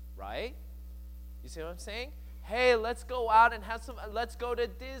 right? You see what I'm saying? "Hey, let's go out and let's go to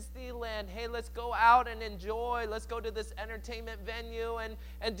Disneyland. Hey, let's go out and enjoy. Let's go to this entertainment venue and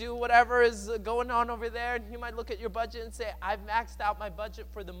do whatever is going on over there." And you might look at your budget and say, "I've maxed out my budget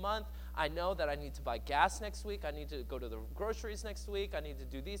for the month. I know that I need to buy gas next week. I need to go to the groceries next week. I need to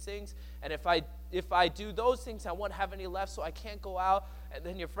do these things. And if I do those things, I won't have any left, so I can't go out." And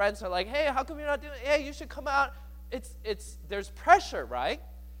then your friends are like, "Hey, how come you're not doing it? Hey, you should come out." There's pressure, right?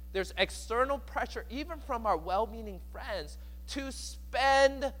 There's external pressure, even from our well-meaning friends, to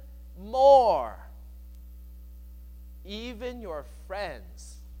spend more. Even your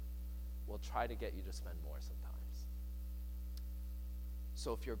friends will try to get you to spend more sometimes.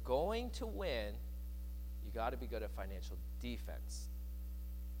 So if you're going to win, you got to be good at financial defense.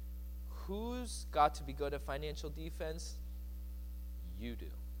 Who's got to be good at financial defense? You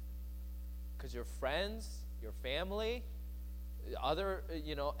do. Because your friends, your family,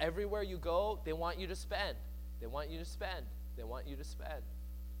 everywhere you go, they want you to spend. They want you to spend. They want you to spend.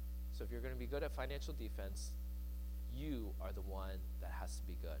 So if you're going to be good at financial defense, you are the one that has to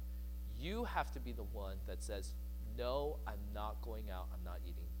be good. You have to be the one that says, "No, I'm not going out. I'm not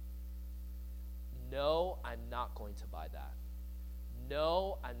eating. No, I'm not going to buy that.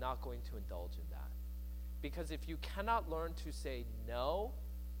 No, I'm not going to indulge in that." Because if you cannot learn to say no,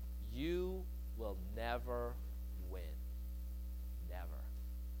 you will never win. Never.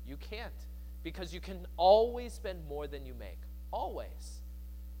 You can't. Because you can always spend more than you make. Always.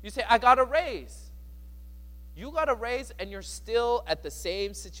 You say, "I got a raise." You got a raise and you're still at the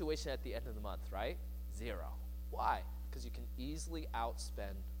same situation at the end of the month, right? Zero. Why? Because you can easily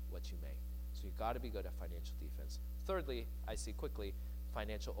outspend what you make. So you've got to be good at financial defense. Thirdly, I see quickly,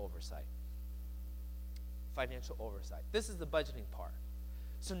 financial oversight. Financial oversight. This is the budgeting part.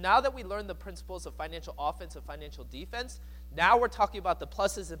 So now that we learned the principles of financial offense and financial defense, now we're talking about the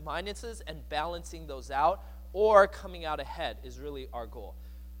pluses and minuses and balancing those out, or coming out ahead is really our goal.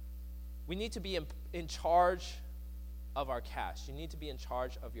 We need to be in charge of our cash. You need to be in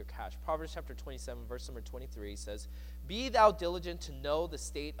charge of your cash. Proverbs chapter 27, verse number 23 says, "Be thou diligent to know the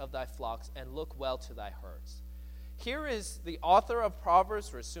state of thy flocks, and look well to thy herds." Here is the author of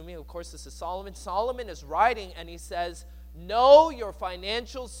Proverbs. We're assuming, of course, this is Solomon. Solomon is writing, and he says, know your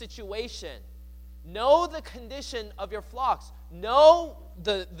financial situation. Know the condition of your flocks. Know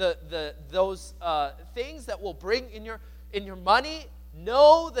those things that will bring in your money.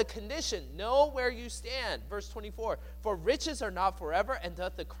 Know the condition. Know where you stand. Verse 24, "For riches are not forever, and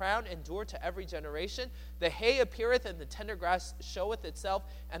doth the crown endure to every generation? The hay appeareth, and the tender grass showeth itself,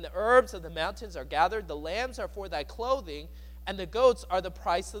 and the herbs of the mountains are gathered. The lambs are for thy clothing, and the goats are the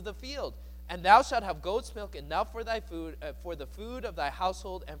price of the field. And thou shalt have goat's milk enough for thy food, for the food of thy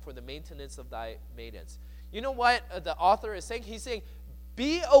household, and for the maintenance of thy maidens." You know what the author is saying? He's saying,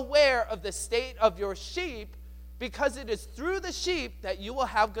 be aware of the state of your sheep, because it is through the sheep that you will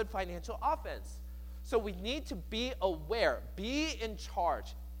have good financial offense. So we need to be aware. Be in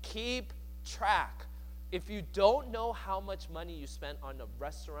charge. Keep track. If you don't know how much money you spent on the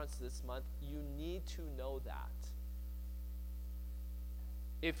restaurants this month, you need to know that.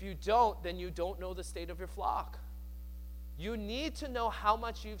 If you don't, then you don't know the state of your flock. You need to know how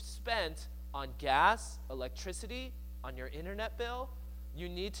much you've spent on gas, electricity, on your internet bill. You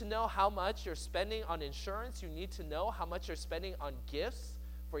need to know how much you're spending on insurance. You need to know how much you're spending on gifts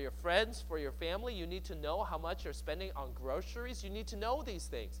for your friends, for your family. You need to know how much you're spending on groceries. You need to know these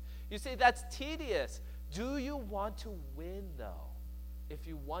things. You say, that's tedious. Do you want to win, though? If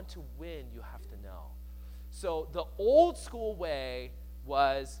you want to win, you have to know. So the old school way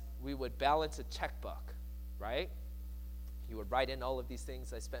was we would balance a checkbook, right? You would write in all of these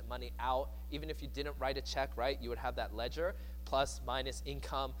things. I spent money out. Even if you didn't write a check, right, you would have that ledger, plus, minus,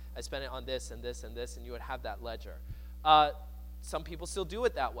 income. I spent it on this and this and this, and you would have that ledger. Some people still do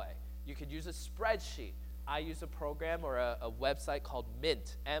it that way. You could use a spreadsheet. I use a program or a website called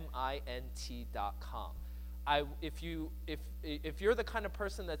Mint, MINT.com. If you're the kind of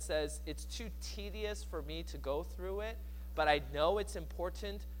person that says it's too tedious for me to go through it, but I know it's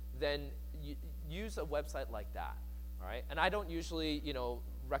important, then use a website like that. All right? And I don't usually,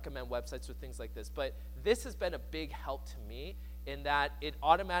 recommend websites with things like this, but this has been a big help to me in that it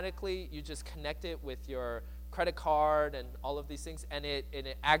automatically, you just connect it with your credit card and all of these things, and it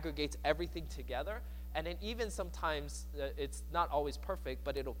aggregates everything together. And then even sometimes, it's not always perfect,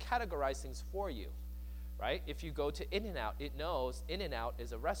 but it'll categorize things for you, right? If you go to In-N-Out, it knows In-N-Out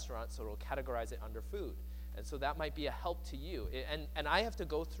is a restaurant, so it'll categorize it under food. And so that might be a help to you. And I have to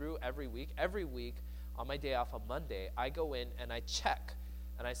go through every week. Every week, on my day off on Monday, I go in and I check.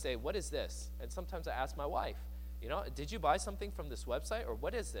 And I say, what is this? And sometimes I ask my wife, did you buy something from this website, or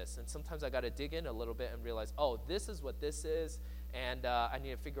what is this? And sometimes I got to dig in a little bit and realize, oh, this is what this is, and I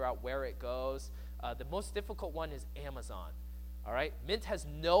need to figure out where it goes. The most difficult one is Amazon. All right? Mint has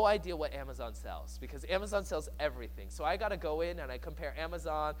no idea what Amazon sells because Amazon sells everything. So I got to go in and I compare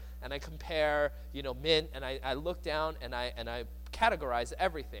Amazon and I compare, Mint, and I look down and I categorize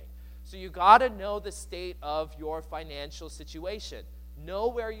everything. So you got to know the state of your financial situation. Know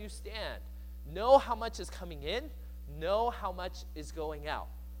where you stand. Know how much is coming in. Know how much is going out.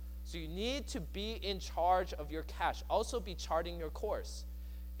 So you need to be in charge of your cash. Also be charting your course.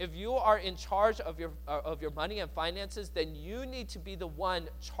 If you are in charge of your money and finances, then you need to be the one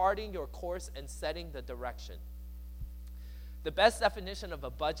charting your course and setting the direction. The best definition of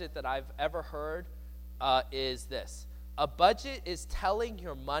a budget that I've ever heard is this. A budget is telling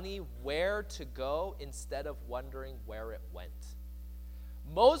your money where to go instead of wondering where it went.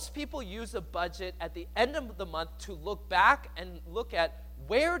 Most people use a budget at the end of the month to look back and look at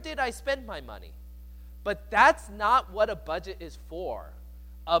where did I spend my money? But that's not what a budget is for.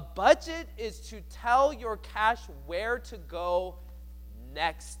 A budget is to tell your cash where to go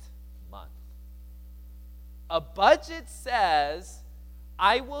next month. A budget says,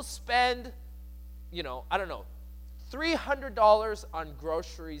 I will spend, $300 on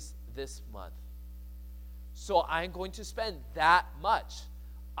groceries this month. So I'm going to spend that much.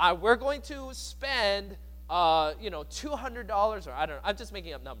 We're going to spend, $200, or I don't know. I'm just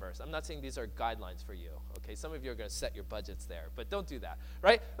making up numbers. I'm not saying these are guidelines for you. Okay, some of you are going to set your budgets there, but don't do that,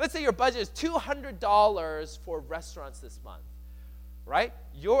 right? Let's say your budget is $200 for restaurants this month, right?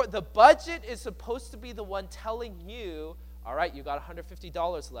 The budget is supposed to be the one telling you, all right, you got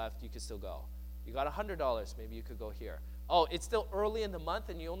 $150 left, you could still go. You got $100, maybe you could go here. Oh, it's still early in the month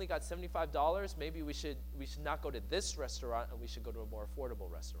and you only got $75, maybe we should not go to this restaurant and we should go to a more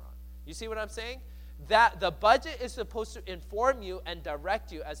affordable restaurant. You see what I'm saying? That the budget is supposed to inform you and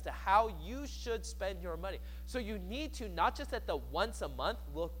direct you as to how you should spend your money. So you need to, not just at the once a month,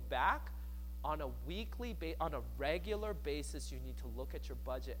 look back. On a on a regular basis, you need to look at your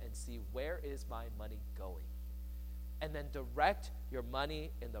budget and see, where is my money going? And then direct your money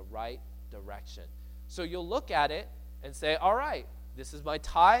in the right direction. So you'll look at it and say, all right, this is my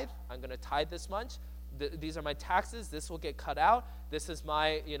tithe. I'm going to tithe this much. These are my taxes. This will get cut out. This is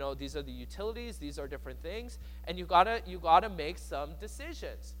my, these are the utilities. These are different things. And you gotta make some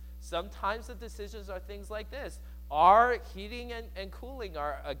decisions. Sometimes the decisions are things like this. Our heating and cooling,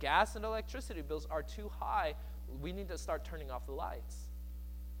 our gas and electricity bills are too high. We need to start turning off the lights.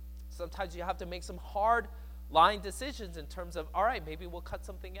 Sometimes you have to make some hard line decisions in terms of, all right, maybe we'll cut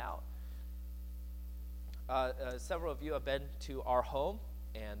something out. Several of you have been to our home.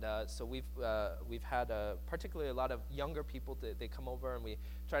 And so we've had particularly a lot of younger people. They come over and we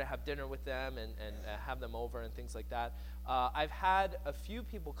try to have dinner with them and have them over and things like that. I've had a few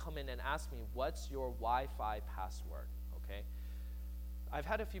people come in and ask me, what's your Wi-Fi password? Okay, I've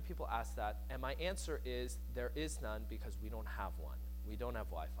had a few people ask that, and my answer is there is none because we don't have one. We don't have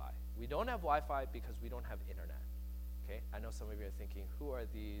Wi-Fi. We don't have Wi-Fi because we don't have internet. Okay? I know some of you are thinking, who are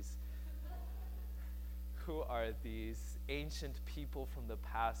these ancient people from the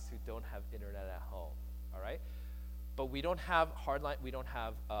past who don't have internet at home? All right? But we don't have hardline. We don't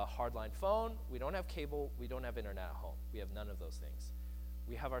have a hardline phone. We don't have cable. We don't have internet at home. We have none of those things.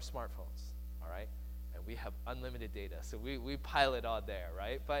 We have our smartphones, all right? And we have unlimited data. So we pile it on there,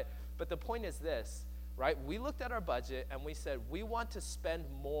 right? But the point is this, right? We looked at our budget and we said, we want to spend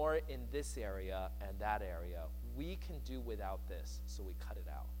more in this area and that area. We can do without this, so we cut it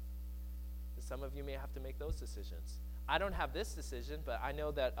out. And some of you may have to make those decisions. I don't have this decision, but I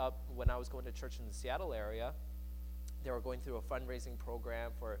know that when I was going to church in the Seattle area, they were going through a fundraising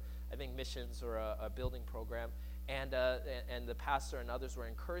program for, I think, missions or a building program. And the pastor and others were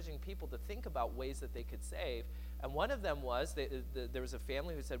encouraging people to think about ways that they could save. And one of them was, there was a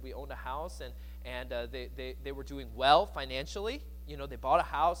family who said, we owned a house, and they were doing well financially. You know, they bought a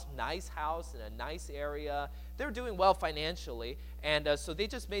house in a nice area. They were doing well financially. And so they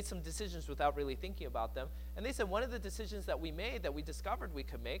just made some decisions without really thinking about them. And they said one of the decisions that we made, that we discovered we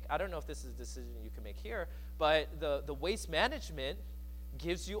could make, I don't know if this is a decision you can make here, but the waste management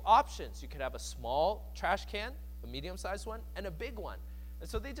gives you options. You could have a small trash can, a medium-sized one, and a big one. And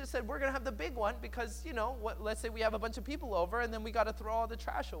so they just said, we're going to have the big one because, you know, let's say we have a bunch of people over and then we got to throw all the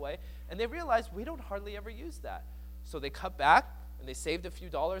trash away. And they realized we don't hardly ever use that. So they cut back and they saved a few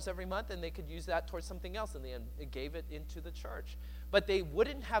dollars every month and they could use that towards something else, and they gave it into the church. But they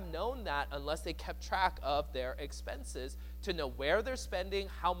wouldn't have known that unless they kept track of their expenses to know where they're spending,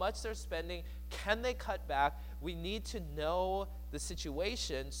 how much they're spending, can they cut back. We need to know the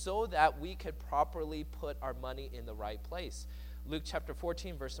situation so that we could properly put our money in the right place. Luke chapter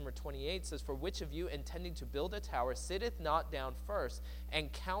 14, verse number 28 says, for which of you, intending to build a tower, sitteth not down first,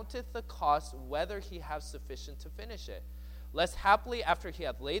 and counteth the cost, whether he have sufficient to finish it? Lest haply, after he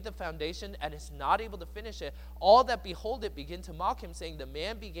hath laid the foundation, and is not able to finish it, all that behold it begin to mock him, saying, the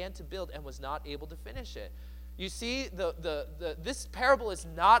man began to build, and was not able to finish it. You see, this parable is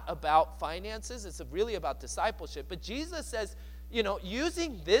not about finances. It's really about discipleship. But Jesus says, you know,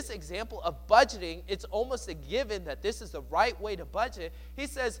 using this example of budgeting, it's almost a given that this is the right way to budget. He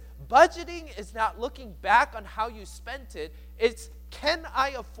says, budgeting is not looking back on how you spent it. It's, can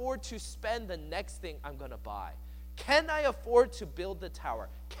I afford to spend the next thing I'm going to buy? Can I afford to build the tower?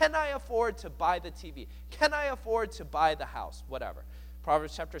 Can I afford to buy the TV? Can I afford to buy the house? Whatever.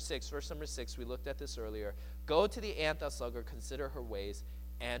 Proverbs chapter 6, verse number 6, we looked at this earlier. Go to the ant, thou sluggard, consider her ways,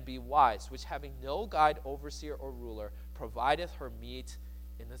 and be wise, which having no guide, overseer, or ruler, provideth her meat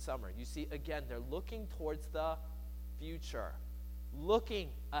in the summer. You see, again, they're looking towards the future, looking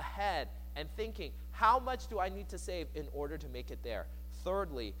ahead and thinking, how much do I need to save in order to make it there?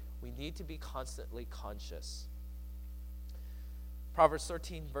 Thirdly, we need to be constantly conscious. Proverbs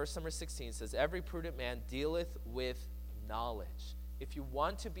 13, verse number 16 says, every prudent man dealeth with knowledge. If you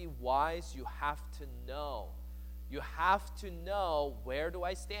want to be wise, you have to know. You have to know, where do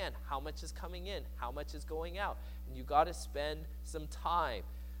I stand? How much is coming in? How much is going out? And you got to spend some time.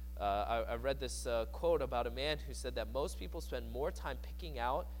 I read this quote about a man who said that most people spend more time picking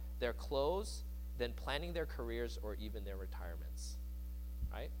out their clothes than planning their careers or even their retirements.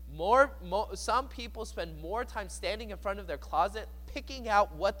 Right? Some people spend more time standing in front of their closet picking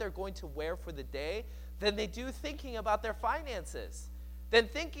out what they're going to wear for the day than they do thinking about their finances. Than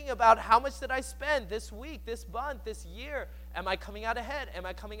thinking about, how much did I spend this week, this month, this year? Am I coming out ahead? Am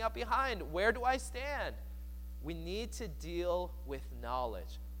I coming out behind? Where do I stand? We need to deal with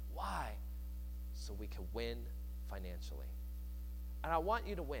knowledge. Why? So we can win financially. And I want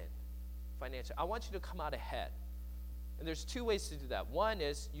you to win financially. I want you to come out ahead. And there's two ways to do that. One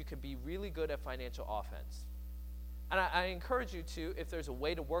is you can be really good at financial offense. And I encourage you to, if there's a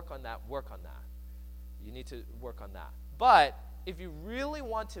way to work on that, work on that. You need to work on that. But if you really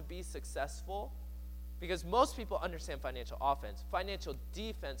want to be successful, because most people understand financial offense, financial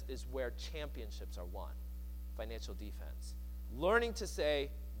defense is where championships are won. Financial defense. Learning to say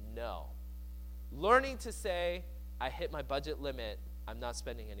no. Learning to say, I hit my budget limit, I'm not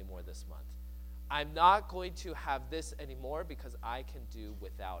spending any more this month. I'm not going to have this anymore because I can do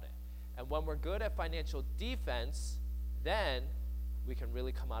without it. And when we're good at financial defense, then we can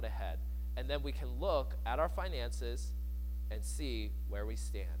really come out ahead. And then we can look at our finances and see where we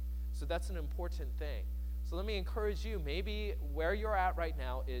stand. So that's an important thing. So let me encourage you, maybe where you're at right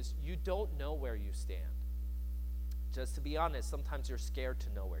now is you don't know where you stand. Just to be honest, sometimes you're scared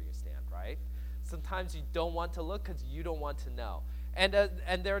to know where you stand, right? Sometimes you don't want to look because you don't want to know. And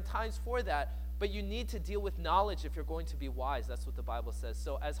there are times for that, but you need to deal with knowledge if you're going to be wise. That's what the Bible says.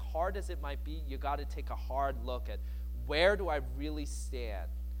 So as hard as it might be, you got to take a hard look at Where do I really stand?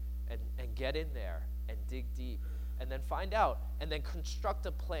 And get in there and dig deep and then find out and then construct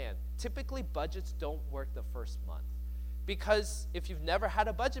a plan. Typically, budgets don't work the first month because if you've never had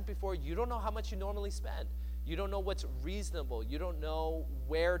a budget before, you don't know how much you normally spend. You don't know what's reasonable. You don't know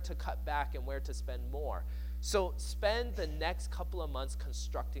where to cut back and where to spend more. So spend the next couple of months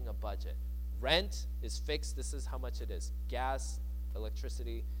constructing a budget. Rent is fixed. This is how much it is. Gas,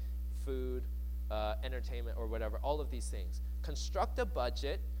 electricity, food, entertainment, or whatever, all of these things. Construct a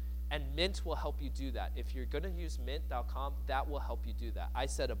budget, and Mint will help you do that. If you're going to use mint.com, that will help you do that. I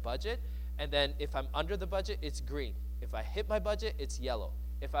set a budget, and then if I'm under the budget, it's green. If I hit my budget, it's yellow.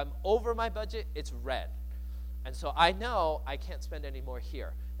 If I'm over my budget, it's red. And so I know I can't spend any more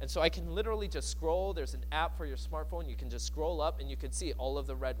here. And so I can literally just scroll. There's an app for your smartphone. You can just scroll up, and you can see all of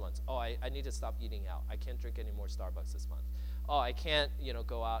the red ones. Oh, I need to stop eating out. I can't drink any more Starbucks this month. Oh, I can't,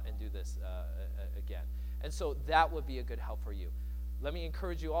 go out and do this again. And so that would be a good help for you. Let me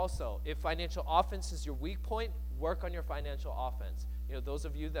encourage you also, if financial offense is your weak point, work on your financial offense. Those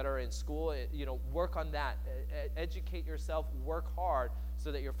of you that are in school, work on that. Educate yourself, work hard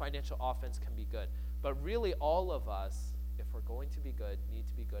so that your financial offense can be good. But really, all of us, if we're going to be good, need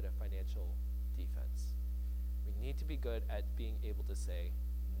to be good at financial defense. We need to be good at being able to say,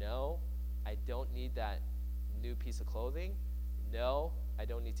 no, I don't need that new piece of clothing. No, I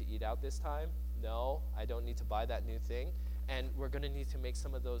don't need to eat out this time. No, I don't need to buy that new thing. And we're going to need to make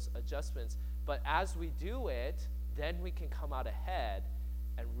some of those adjustments. But as we do it, then we can come out ahead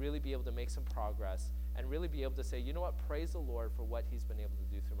and really be able to make some progress and really be able to say, you know what, praise the Lord for what he's been able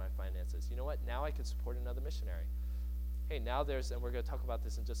to do through my finances. You know what, now I can support another missionary. Hey, now and we're going to talk about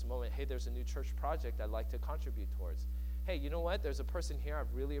this in just a moment, hey, there's a new church project I'd like to contribute towards. Hey, you know what, there's a person here I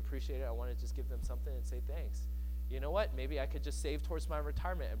really appreciate it. I want to just give them something and say thanks. You know what, maybe I could just save towards my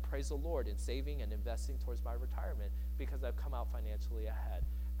retirement and praise the Lord in saving and investing towards my retirement because I've come out financially ahead.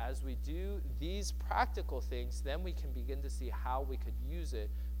 As we do these practical things, then we can begin to see how we could use it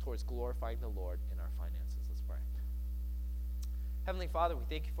towards glorifying the Lord in our finances. Let's pray. Heavenly Father, we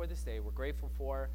thank you for this day. We're grateful for